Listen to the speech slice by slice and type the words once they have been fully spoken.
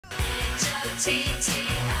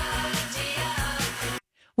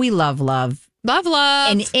We love love. Love,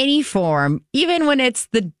 love. In any form, even when it's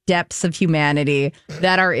the depths of humanity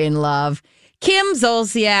that are in love. Kim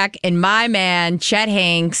Zolciak and my man, Chet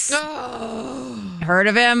Hanks. Oh. Heard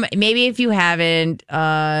of him? Maybe if you haven't.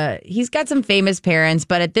 He's got some famous parents,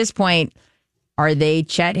 but at this point, are they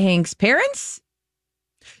Chet Hanks' parents?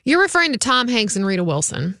 You're referring to Tom Hanks and Rita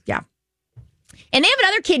Wilson. Yeah. And they have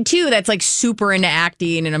another kid, too, that's like super into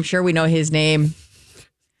acting, and I'm sure we know his name.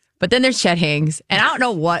 But then there's Chet Hanks, and I don't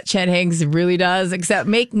know what Chet Hanks really does except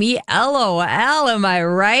make me LOL. Am I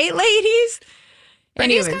right, ladies?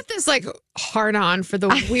 And he's got this like hard on for the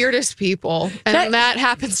weirdest people, and that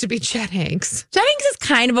happens to be Chet Hanks. Chet Hanks is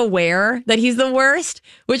kind of aware that he's the worst,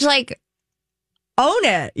 which like own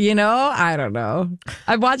it, you know? I don't know.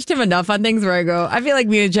 I've watched him enough on things where I go, I feel like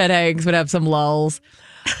me and Chet Hanks would have some lulls.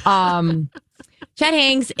 Chet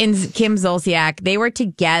Hanks and Kim Zolciak, they were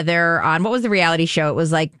together on, what was the reality show? It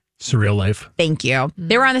was like Surreal Life. Thank you.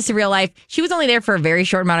 They were on The Surreal Life. She was only there for a very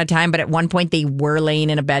short amount of time, but at one point they were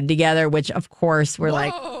laying in a bed together, which of course we're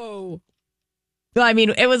like, well, I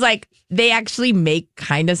mean, it was like they actually make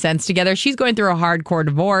kind of sense together. She's going through a hardcore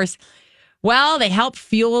divorce. Well, they helped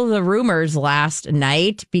fuel the rumors last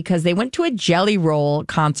night because they went to a Jelly Roll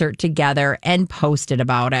concert together and posted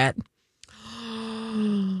about it.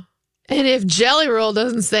 And if Jelly Roll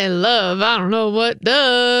doesn't say love, I don't know what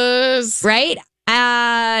does. Right?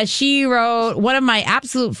 She wrote, one of my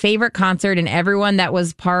absolute favorite concert, and everyone that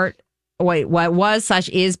was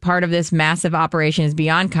is part of this massive operation is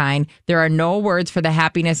beyond kind. There are no words for the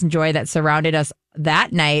happiness and joy that surrounded us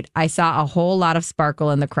that night. I saw a whole lot of sparkle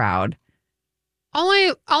in the crowd. All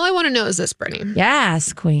I want to know is this, Brittany.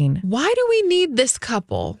 Yes, Queen. Why do we need this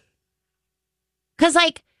couple? Because,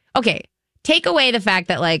 like, okay, take away the fact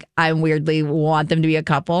that, like, I weirdly want them to be a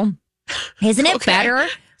couple. Isn't it better?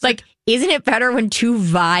 Like, isn't it better when two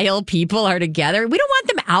vile people are together? We don't want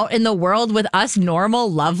them out in the world with us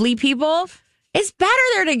normal, lovely people. It's better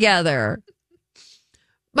they're together.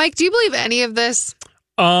 Mike, do you believe any of this?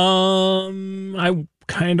 I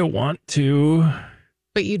kind of want to.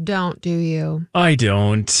 But you don't, do you? I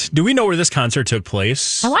don't. Do we know where this concert took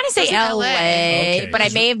place? I want to say LA, okay. But I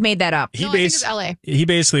may have made that up. I think it's LA. He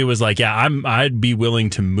basically was like, yeah, I'd be willing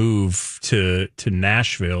to move to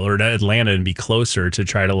Nashville or to Atlanta and be closer to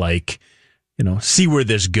try to, like, you know, see where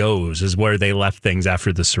this goes, is where they left things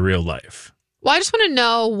after The Surreal Life. Well, I just want to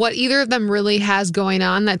know what either of them really has going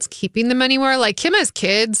on that's keeping them anywhere. Like, Kim has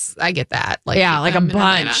kids. I get that. Like, yeah, like a bunch.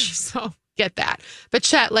 Atlanta, so get that. But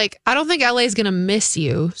Chet, like, I don't think LA is going to miss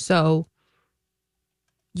you. So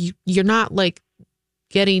you're not like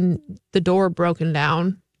getting the door broken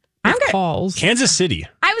down. Calls. Kansas City.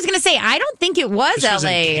 I was going to say, I don't think it was LA.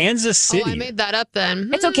 Kansas City. Oh, I made that up then.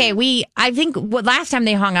 It's okay. I think last time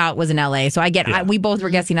they hung out was in LA. So I get, we both were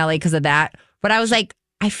guessing LA because of that. But I was like,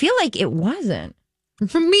 I feel like it wasn't.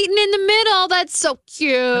 From meeting in the middle. That's so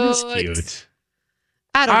cute. That's cute.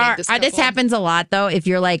 I don't need this couple. This happens a lot, though. If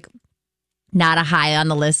you're like not a high on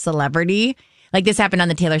the list celebrity, like this happened on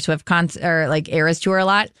the Taylor Swift concert or like Eras tour a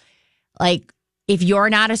lot. Like if you're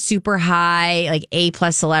not a super high, like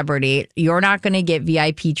A+ celebrity, you're not going to get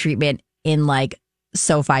VIP treatment in like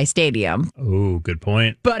SoFi Stadium. Oh, good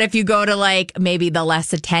point. But if you go to like maybe the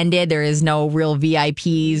less attended, there is no real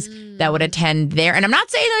VIPs that would attend there. And I'm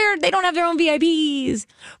not saying they don't have their own VIPs,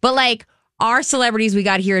 but like our celebrities we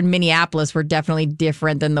got here in Minneapolis were definitely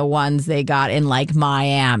different than the ones they got in like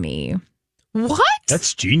Miami. What?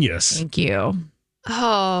 That's genius. Thank you.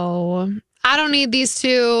 Oh, I don't need these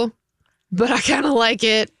two, but I kind of like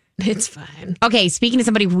it. It's fine. Okay, speaking to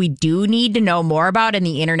somebody who we do need to know more about and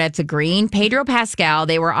the internet's agreeing, Pedro Pascal,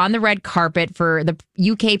 they were on the red carpet for the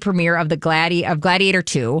UK premiere of Gladiator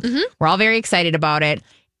 2. Mm-hmm. We're all very excited about it.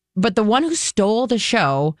 But the one who stole the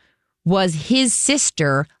show was his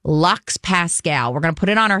sister, Lux Pascal. We're going to put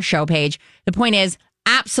it on our show page. The point is,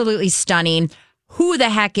 absolutely stunning. Who the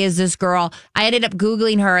heck is this girl? I ended up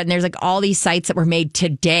Googling her, and there's like all these sites that were made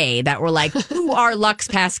today that were like, who are Lux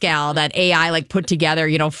Pascal? That AI like put together,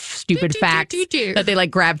 you know, stupid facts that they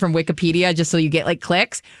like grabbed from Wikipedia just so you get like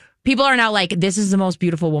clicks. People are now like, this is the most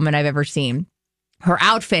beautiful woman I've ever seen. Her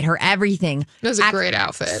outfit, her everything. It was a great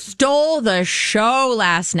outfit. Stole the show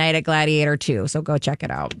last night at Gladiator 2, so go check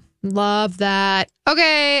it out. Love that.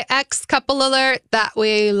 Okay, ex-couple alert that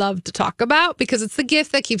we love to talk about because it's the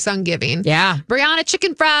gift that keeps on giving. Yeah. Brianna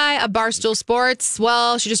Chickenfry of Barstool Sports.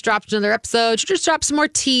 Well, she just dropped another episode. She just dropped some more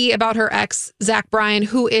tea about her ex, Zach Bryan,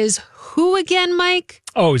 who is who again, Mike?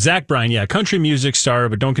 Oh, Zach Bryan, yeah. Country music star,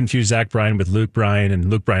 but don't confuse Zach Bryan with Luke Bryan.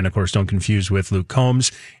 And Luke Bryan, of course, don't confuse with Luke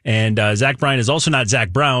Combs. And Zach Bryan is also not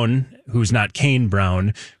Zach Brown, who's not Kane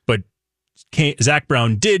Brown, but Zach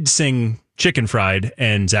Brown did sing Chicken Fried,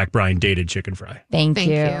 and Zach Bryan dated Chicken Fry. Thank you.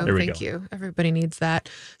 There we Thank go. you. Everybody needs that.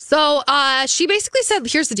 So she basically said,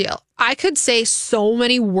 here's the deal. I could say so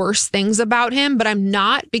many worse things about him, but I'm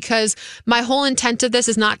not, because my whole intent of this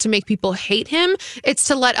is not to make people hate him. It's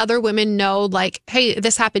to let other women know, like, hey,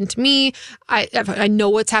 this happened to me. I know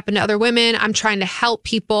what's happened to other women. I'm trying to help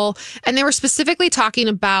people. And they were specifically talking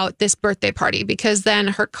about this birthday party, because then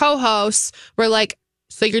her co-hosts were like,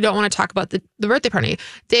 so you don't want to talk about the birthday party.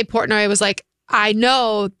 Dave Portnoy was like, I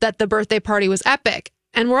know that the birthday party was epic.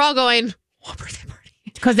 And we're all going, what birthday party?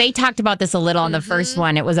 Because they talked about this a little on the first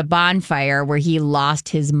one. It was a bonfire where he lost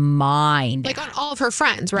his mind. Like on all of her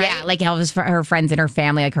friends, right? Yeah, like all of her friends and her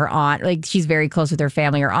family, like her aunt. Like she's very close with her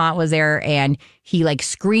family. Her aunt was there, and he like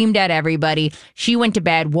screamed at everybody. She went to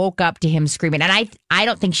bed, woke up to him screaming. And I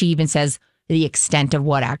don't think she even says the extent of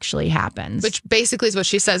what actually happens. Which basically is what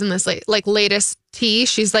she says in this latest tea.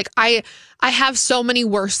 She's like, I have so many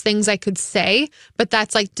worse things I could say, but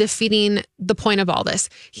that's like defeating the point of all this.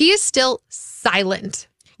 He is still silent.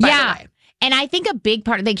 Yeah. And I think a big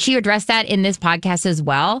part, like she addressed that in this podcast as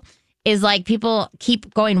well, is like people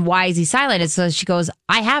keep going, why is he silent? And so she goes,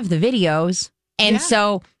 I have the videos. And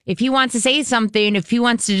so if he wants to say something, if he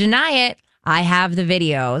wants to deny it, I have the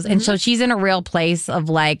videos. And so she's in a real place of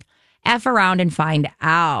like, F around and find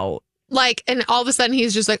out. Like, and all of a sudden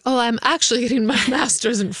he's just like, oh, I'm actually getting my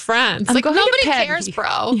master's in France. Like, nobody cares,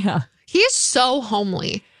 bro. Yeah. He is so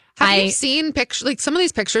homely. Have you seen pictures, like some of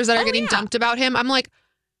these pictures that are getting dumped about him? I'm like,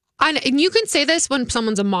 and you can say this when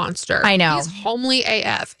someone's a monster. I know. He's homely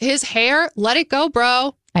AF. His hair, let it go,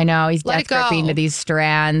 bro. I know. He's death gripping to these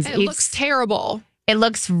strands. And it looks terrible. It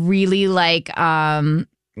looks really like,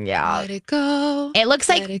 Let it go. It looks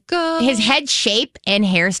like his head shape and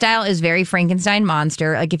hairstyle is very Frankenstein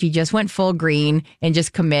monster. Like if you just went full green and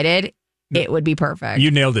just committed, it would be perfect. You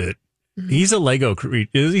nailed it. He's a Lego.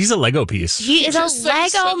 He's a Lego piece. He is a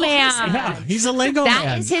Lego man. Yeah, he's a Lego man.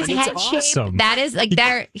 That is his head awesome. shape. That is like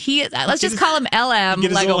there. He. Let's just call him LM. Get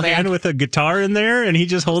his Lego little man. hand with a guitar in there, and he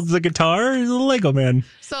just holds the guitar. He's a Lego man.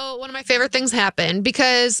 So one of my favorite things happened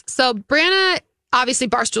because Brianna. Obviously,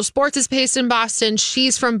 Barstool Sports is based in Boston.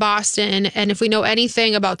 She's from Boston. And if we know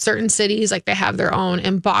anything about certain cities, like they have their own,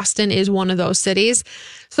 and Boston is one of those cities.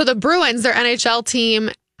 So the Bruins, their NHL team,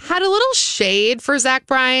 had a little shade for Zach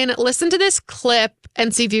Bryan. Listen to this clip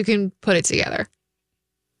and see if you can put it together.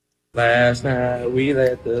 Last night we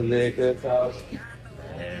let the liquor talk.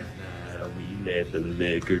 Last night we let the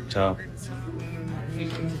liquor talk.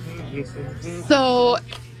 So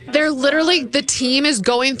they're literally, the team is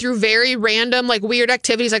going through very random, like weird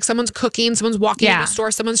activities. Like someone's cooking, someone's walking in the store,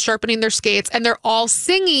 someone's sharpening their skates, and they're all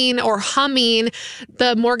singing or humming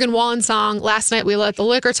the Morgan Wallen song, Last Night We Let the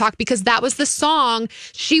Liquor Talk, because that was the song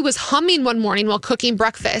she was humming one morning while cooking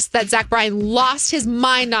breakfast that Zach Bryan lost his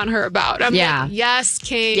mind on her about. I'm like, yes,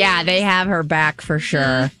 King. Yeah, they have her back for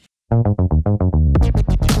sure.